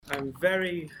I'm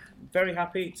very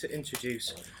happy to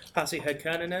introduce Patsy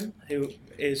Hedkerninen, who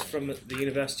is from the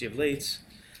University of Leeds,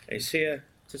 is here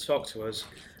to talk to us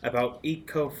about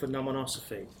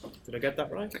ecophenomenosophy. Did I get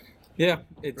that right? Yeah,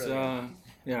 it's Brilliant.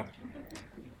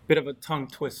 bit of a tongue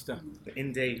twister.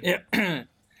 Indeed. Yeah.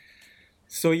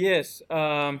 So yes,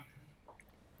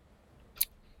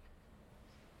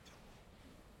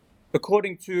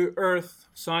 according to Earth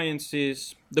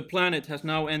sciences, the planet has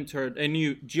now entered a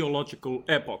new geological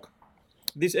epoch.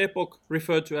 This epoch,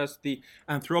 referred to as the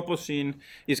Anthropocene,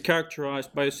 is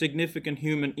characterized by a significant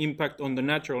human impact on the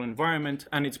natural environment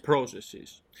and its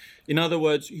processes. In other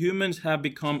words, humans have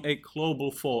become a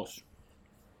global force.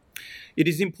 It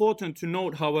is important to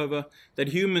note, however, that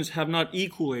humans have not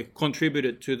equally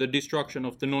contributed to the destruction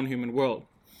of the non-human world.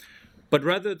 But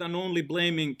rather than only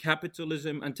blaming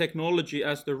capitalism and technology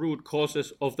as the root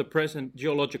causes of the present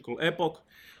geological epoch,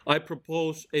 I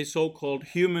propose a so-called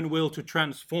human will to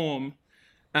transform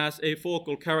as a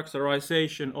focal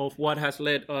characterization of what has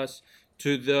led us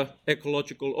to the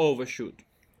ecological overshoot.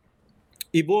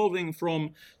 Evolving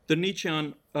from the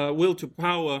Nietzschean will to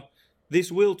power,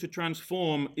 this will to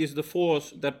transform is the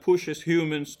force that pushes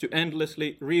humans to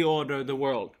endlessly reorder the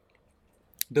world.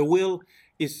 The will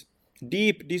is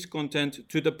deep discontent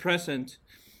to the present,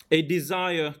 a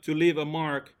desire to leave a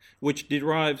mark which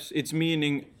derives its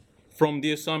meaning from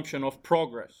the assumption of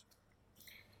progress.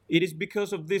 It is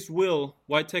because of this will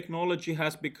why technology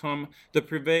has become the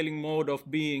prevailing mode of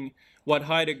being, what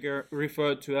Heidegger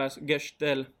referred to as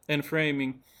Gestell and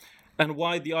framing, and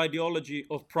why the ideology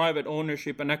of private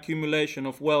ownership and accumulation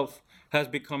of wealth has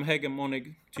become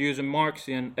hegemonic, to use a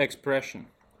Marxian expression.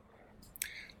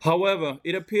 However,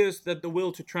 it appears that the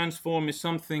will to transform is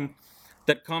something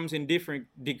that comes in different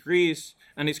degrees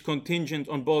and is contingent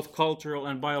on both cultural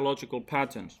and biological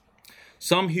patterns.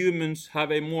 Some humans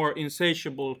have a more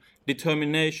insatiable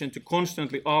determination to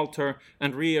constantly alter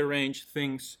and rearrange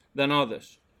things than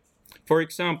others. For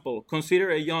example,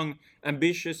 consider a young,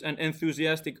 ambitious, and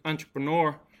enthusiastic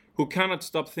entrepreneur who cannot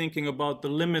stop thinking about the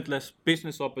limitless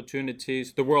business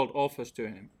opportunities the world offers to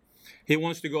him. He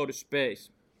wants to go to space.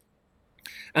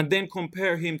 And then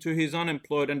compare him to his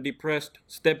unemployed and depressed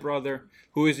stepbrother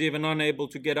who is even unable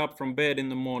to get up from bed in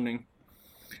the morning.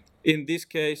 In this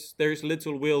case, there is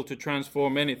little will to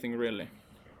transform anything, really.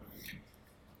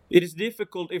 It is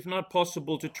difficult, if not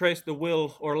possible, to trace the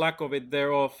will or lack of it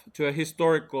thereof to a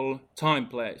historical time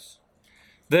place.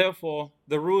 Therefore,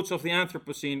 the roots of the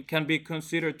Anthropocene can be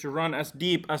considered to run as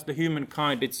deep as the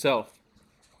humankind itself.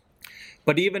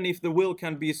 But even if the will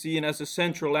can be seen as a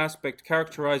central aspect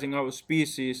characterizing our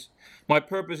species, my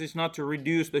purpose is not to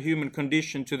reduce the human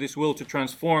condition to this will to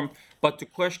transform, but to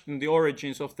question the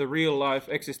origins of the real-life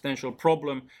existential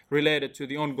problem related to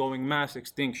the ongoing mass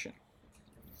extinction.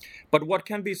 But what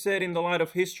can be said in the light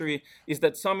of history is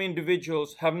that some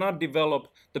individuals have not developed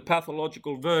the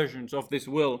pathological versions of this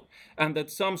will, and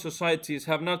that some societies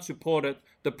have not supported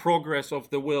the progress of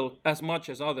the will as much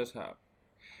as others have.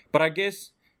 But I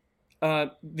guess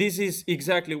this is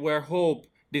exactly where hope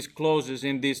discloses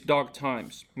in these dark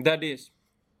times. That is,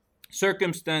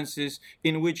 circumstances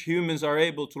in which humans are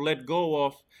able to let go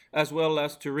of, as well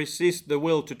as to resist the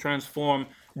will to transform,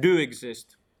 do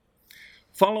exist.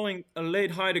 Following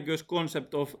late Heidegger's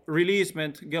concept of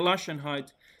releasement,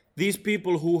 Gelassenheit, these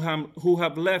people who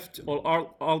have left or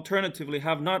alternatively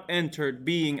have not entered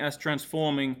being as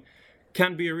transforming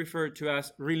can be referred to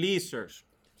as releasers.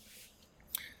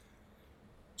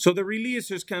 So the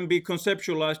releasers can be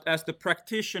conceptualized as the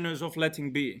practitioners of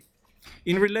letting be.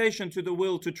 In relation to the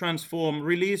will to transform,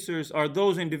 releasers are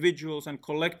those individuals and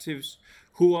collectives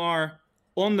who are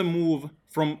on the move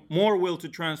from more will to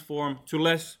transform to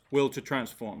less will to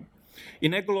transform.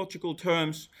 In ecological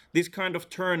terms, this kind of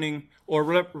turning or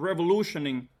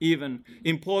revolutioning even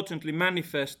importantly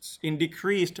manifests in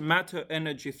decreased matter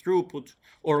energy throughput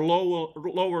or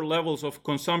lower levels of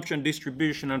consumption,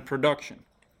 distribution, and production.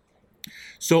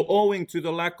 So owing to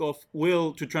the lack of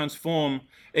will to transform,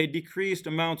 a decreased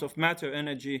amount of matter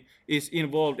energy is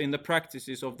involved in the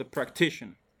practices of the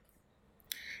practitioner.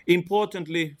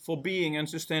 Importantly, for being and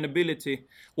sustainability,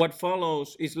 what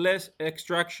follows is less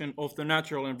extraction of the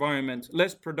natural environment,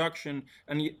 less production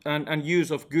and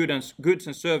use of goods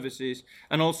and services,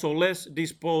 and also less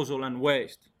disposal and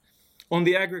waste. On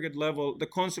the aggregate level, the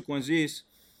consequence is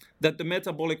that the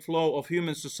metabolic flow of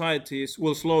human societies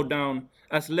will slow down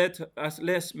as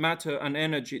less matter and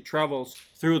energy travels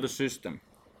through the system.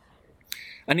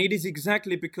 And it is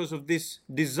exactly because of this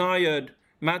desired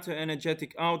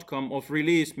matter-energetic outcome of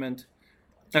releasement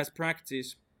as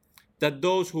practice that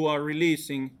those who are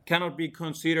releasing cannot be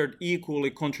considered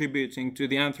equally contributing to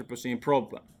the Anthropocene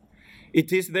problem.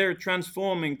 It is their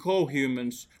transforming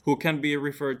co-humans, who can be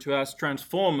referred to as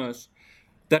transformers,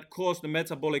 that cause the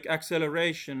metabolic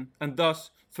acceleration and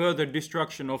thus further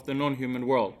destruction of the non-human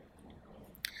world.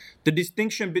 The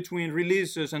distinction between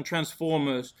releasers and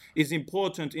transformers is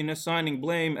important in assigning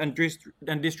blame and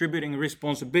distributing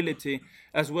responsibility,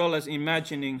 as well as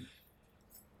imagining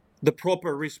the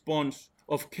proper response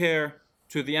of care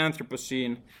to the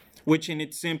Anthropocene, which in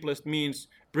its simplest means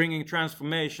bringing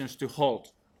transformations to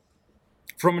halt.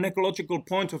 From an ecological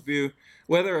point of view,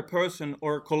 whether a person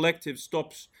or a collective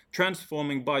stops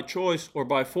transforming by choice or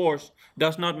by force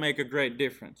does not make a great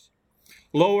difference.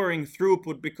 Lowering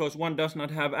throughput because one does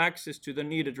not have access to the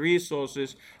needed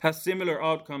resources has similar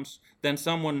outcomes than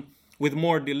someone with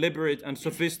more deliberate and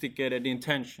sophisticated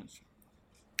intentions.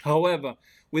 However,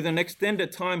 with an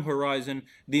extended time horizon,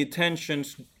 the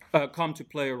intentions come to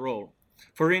play a role.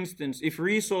 For instance, if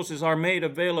resources are made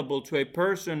available to a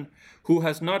person who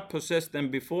has not possessed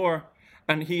them before,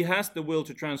 and he has the will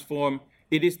to transform,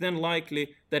 it is then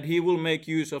likely that he will make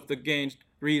use of the gained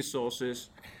resources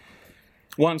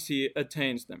once he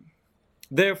attains them.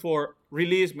 Therefore,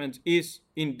 releasement is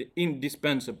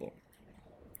indispensable.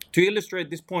 To illustrate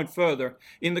this point further,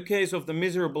 in the case of the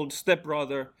miserable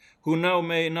stepbrother, who now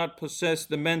may not possess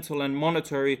the mental and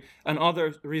monetary and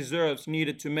other reserves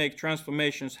needed to make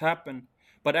transformations happen,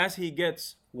 but as he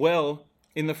gets well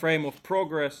in the frame of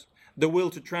progress, the will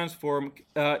to transform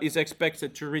is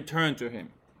expected to return to him.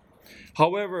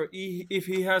 However, if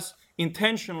he has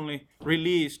intentionally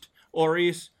released or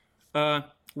is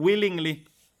willingly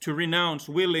to renounce,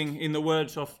 willing in the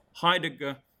words of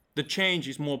Heidegger, the change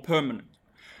is more permanent.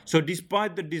 So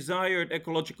despite the desired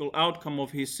ecological outcome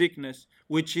of his sickness,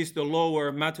 which is the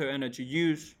lower matter energy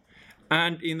use,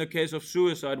 and in the case of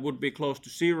suicide would be close to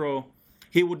zero,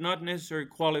 he would not necessarily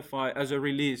qualify as a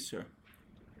releaser.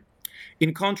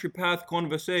 In Country Path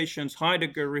Conversations,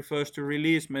 Heidegger refers to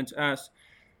releasement as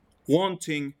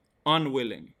wanting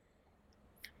unwilling.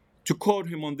 To quote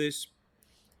him on this,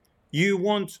 you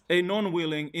want a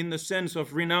non-willing in the sense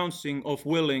of renouncing of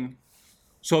willing,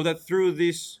 so that through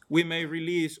this we may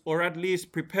release, or at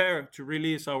least prepare to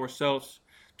release ourselves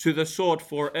to the sought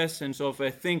for essence of a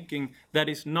thinking that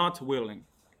is not willing.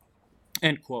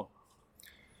 End quote.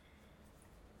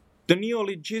 The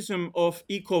neologism of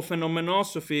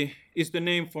ecophenomenosophy is the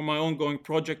name for my ongoing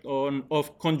project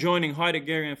of conjoining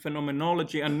Heideggerian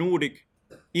phenomenology and Nordic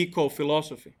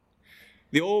eco-philosophy.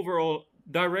 The overall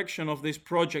direction of this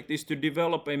project is to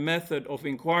develop a method of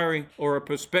inquiry or a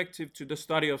perspective to the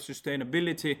study of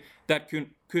sustainability that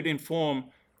could inform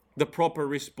the proper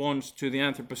response to the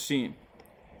Anthropocene.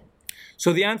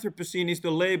 So the Anthropocene is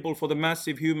the label for the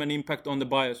massive human impact on the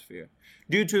biosphere.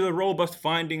 Due to the robust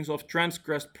findings of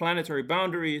transgressed planetary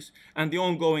boundaries and the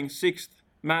ongoing sixth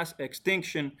mass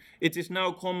extinction, it is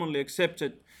now commonly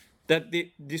accepted that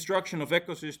the destruction of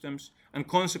ecosystems and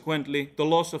consequently the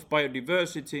loss of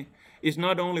biodiversity is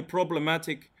not only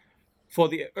problematic for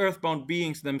the earthbound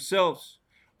beings themselves,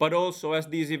 but also as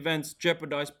these events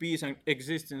jeopardize peace and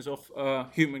existence of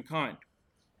humankind.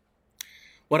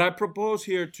 What I propose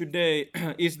here today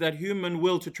is that human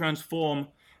will to transform,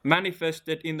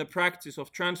 manifested in the practice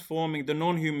of transforming the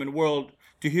non-human world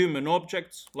to human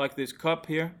objects, like this cup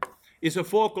here, is a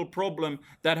focal problem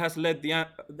that has led the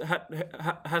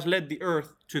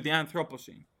Earth to the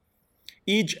Anthropocene.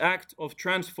 Each act of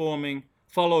transforming,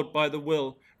 followed by the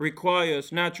will,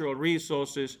 requires natural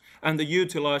resources, and the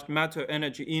utilized matter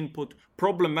energy input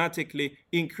problematically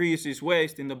increases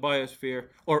waste in the biosphere,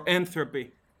 or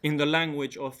entropy in the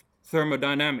language of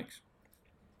thermodynamics.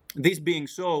 This being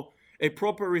so, a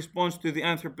proper response to the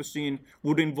Anthropocene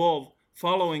would involve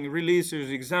following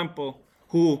releasers' example,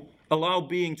 who allow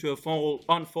being to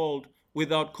unfold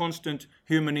without constant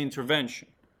human intervention.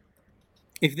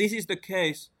 If this is the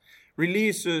case,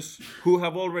 releasers who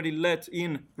have already let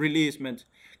in releasement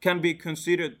can be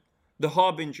considered the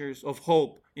harbingers of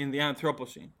hope in the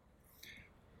Anthropocene.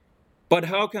 But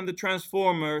how can the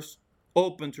transformers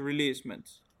open to releasement?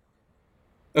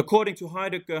 According to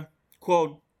Heidegger,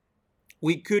 quote,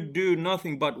 we could do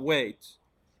nothing but wait,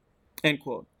 end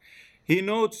quote. He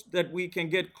notes that we can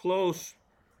get close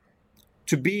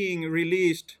to being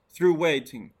released through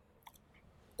waiting,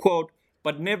 quote,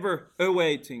 but never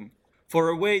awaiting, for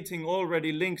awaiting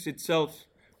already links itself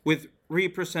with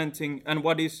representing and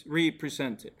what is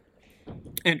represented,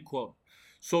 end quote.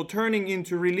 So turning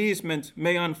into releasement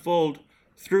may unfold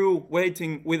through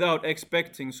waiting without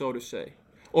expecting, so to say.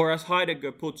 Or as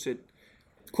Heidegger puts it,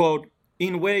 quote,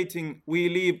 in waiting we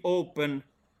leave open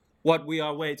what we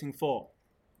are waiting for,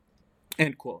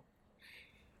 end quote.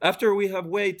 After we have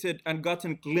waited and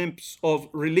gotten a glimpse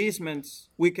of releasements,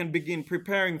 we can begin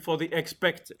preparing for the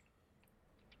expected,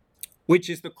 which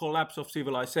is the collapse of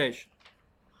civilization.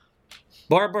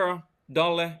 Barbara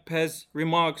Dalle Pez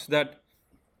remarks that,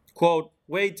 quote,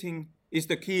 waiting is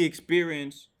the key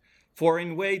experience, for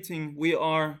in waiting we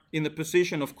are in the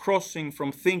position of crossing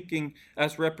from thinking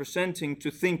as representing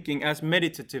to thinking as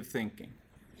meditative thinking.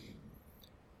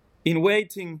 In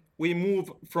waiting, we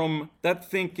move from that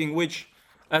thinking which,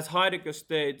 as Heidegger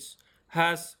states,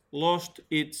 has lost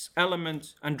its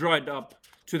element and dried up,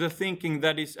 to the thinking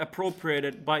that is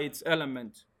appropriated by its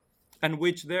element, and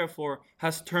which therefore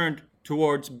has turned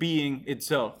towards being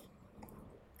itself.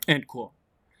 End quote.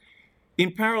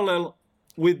 In parallel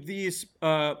with these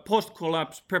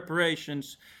post-collapse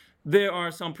preparations, there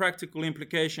are some practical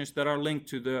implications that are linked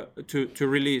to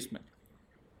releasement.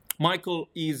 Michael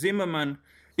E. Zimmerman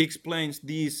explains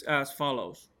these as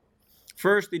follows.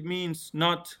 First, it means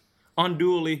not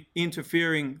unduly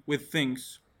interfering with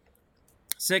things.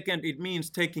 Second, it means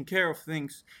taking care of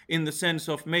things in the sense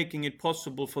of making it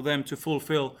possible for them to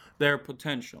fulfill their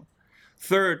potential.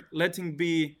 Third, letting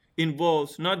be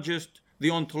involves not just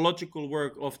the ontological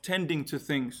work of tending to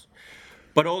things,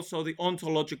 but also the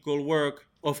ontological work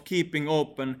of keeping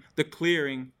open the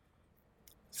clearing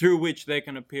through which they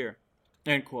can appear.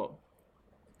 End quote.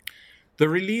 The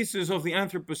releases of the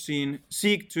Anthropocene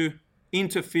seek to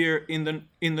interfere in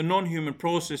the non-human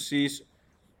processes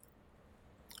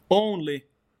only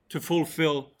to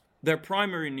fulfill their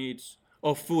primary needs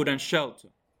of food and shelter.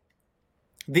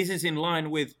 This is in line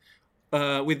with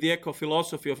the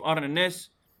eco-philosophy of Arne Næss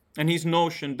and his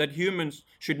notion that humans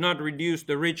should not reduce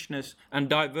the richness and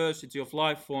diversity of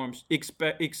life forms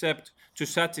except to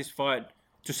satisfy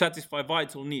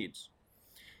vital needs.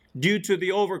 Due to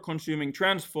the over-consuming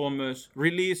transformers,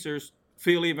 releasers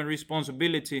feel even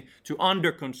responsibility to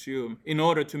underconsume in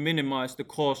order to minimize the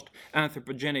caused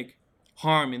anthropogenic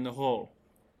harm in the whole.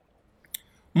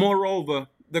 Moreover,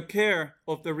 the care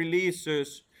of the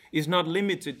releasers is not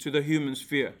limited to the human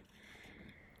sphere,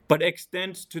 but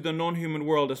extends to the non-human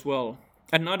world as well,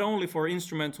 and not only for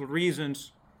instrumental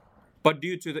reasons, but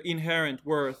due to the inherent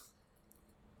worth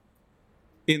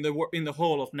in the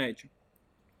whole of nature.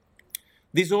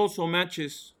 This also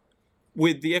matches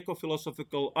with the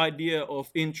eco-philosophical idea of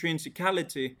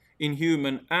intrinsicality in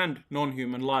human and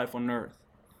non-human life on Earth.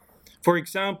 For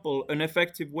example, an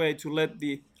effective way to let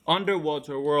the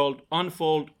underwater world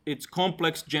unfold its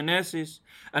complex genesis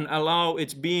and allow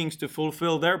its beings to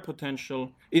fulfill their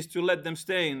potential is to let them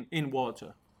stay in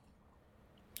water,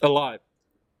 alive.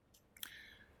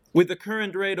 With the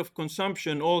current rate of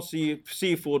consumption, all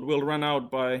seafood will run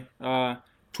out by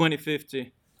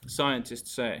 2050,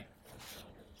 scientists say.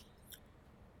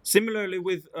 Similarly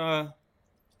with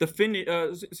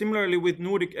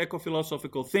Nordic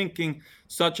eco-philosophical thinking,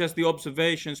 such as the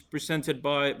observations presented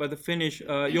by the Finnish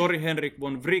Jori Henrik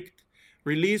von Wright,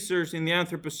 releasers in the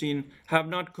Anthropocene have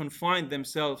not confined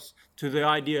themselves to the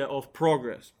idea of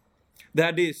progress.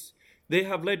 That is, they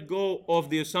have let go of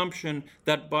the assumption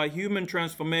that by human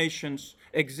transformations,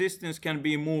 existence can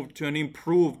be moved to an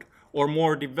improved or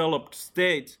more developed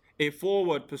state, a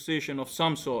forward position of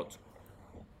some sort.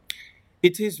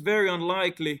 It is very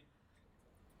unlikely,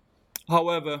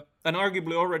 however, and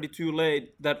arguably already too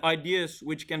late, that ideas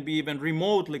which can be even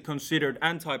remotely considered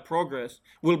anti-progress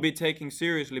will be taken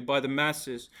seriously by the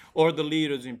masses or the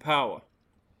leaders in power.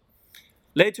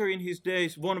 Later in his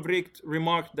days, von Wright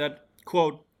remarked that,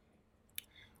 quote,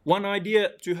 one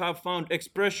idea to have found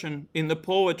expression in the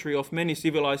poetry of many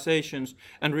civilizations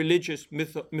and religious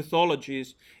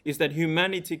mythologies is that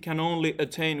humanity can only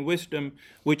attain wisdom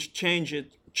which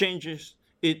changes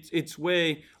its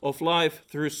way of life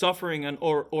through suffering and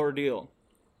ordeal.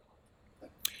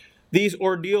 These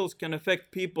ordeals can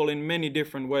affect people in many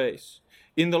different ways.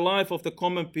 In the life of the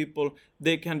common people,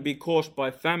 they can be caused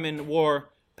by famine, war,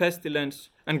 pestilence,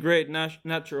 and great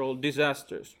natural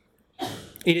disasters.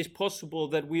 It is possible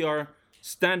that we are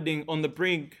standing on the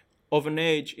brink of an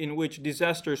age in which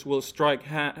disasters will strike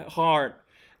hard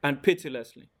and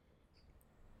pitilessly.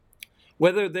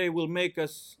 Whether they will make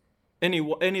us any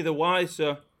the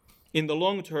wiser in the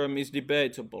long term is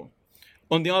debatable.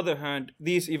 On the other hand,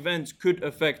 these events could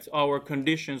affect our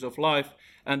conditions of life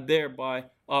and thereby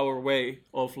our way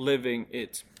of living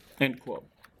it. End quote.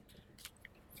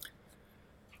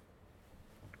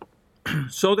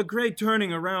 So the great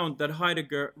turning around that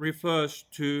Heidegger refers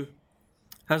to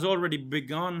has already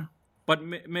begun, but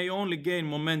may only gain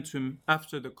momentum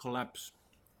after the collapse.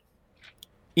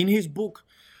 In his book,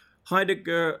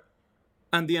 Heidegger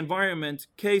and the Environment,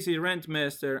 Casey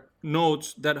Rentmeester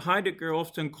notes that Heidegger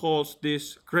often calls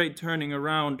this great turning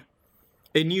around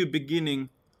a new beginning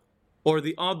or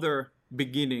the other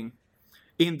beginning,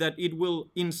 in that it will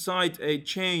incite a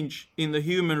change in the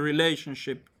human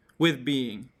relationship with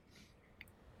being.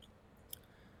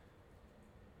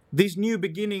 This new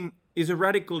beginning is a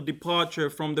radical departure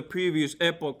from the previous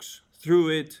epochs through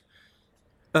it,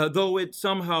 though it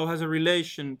somehow has a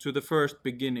relation to the first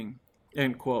beginning,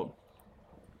 end quote.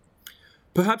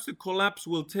 Perhaps the collapse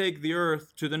will take the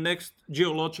Earth to the next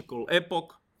geological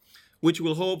epoch, which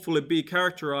will hopefully be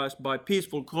characterized by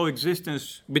peaceful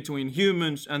coexistence between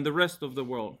humans and the rest of the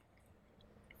world.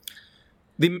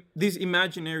 This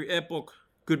imaginary epoch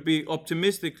could be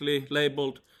optimistically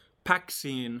labeled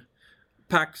Paxine,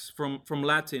 Pax from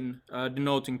Latin,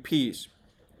 denoting peace.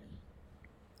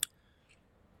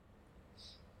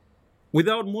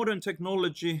 Without modern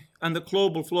technology and the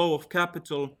global flow of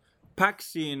capital,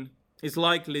 Paxine is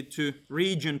likely to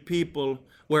region people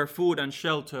where food and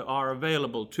shelter are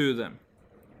available to them.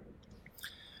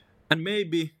 And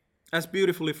maybe, as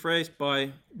beautifully phrased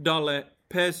by Dale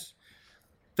Pez,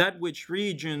 that which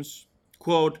regions,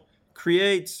 quote,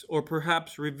 creates or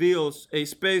perhaps reveals a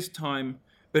space-time,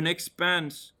 an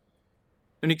expanse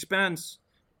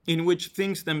in which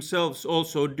things themselves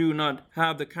also do not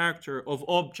have the character of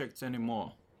objects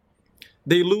anymore.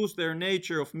 They lose their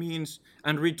nature of means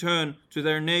and return to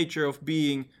their nature of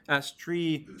being as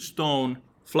tree, stone,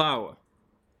 flower.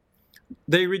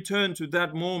 They return to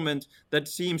that moment that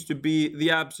seems to be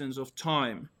the absence of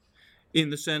time, in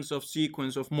the sense of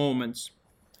sequence of moments,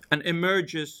 and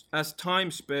emerges as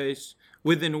time-space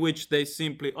within which they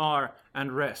simply are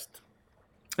and rest,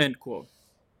 end quote.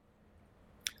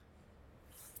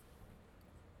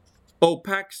 Oh,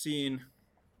 Paxine,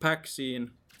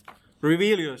 Paxine,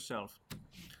 reveal yourself.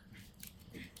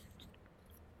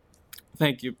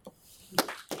 Thank you.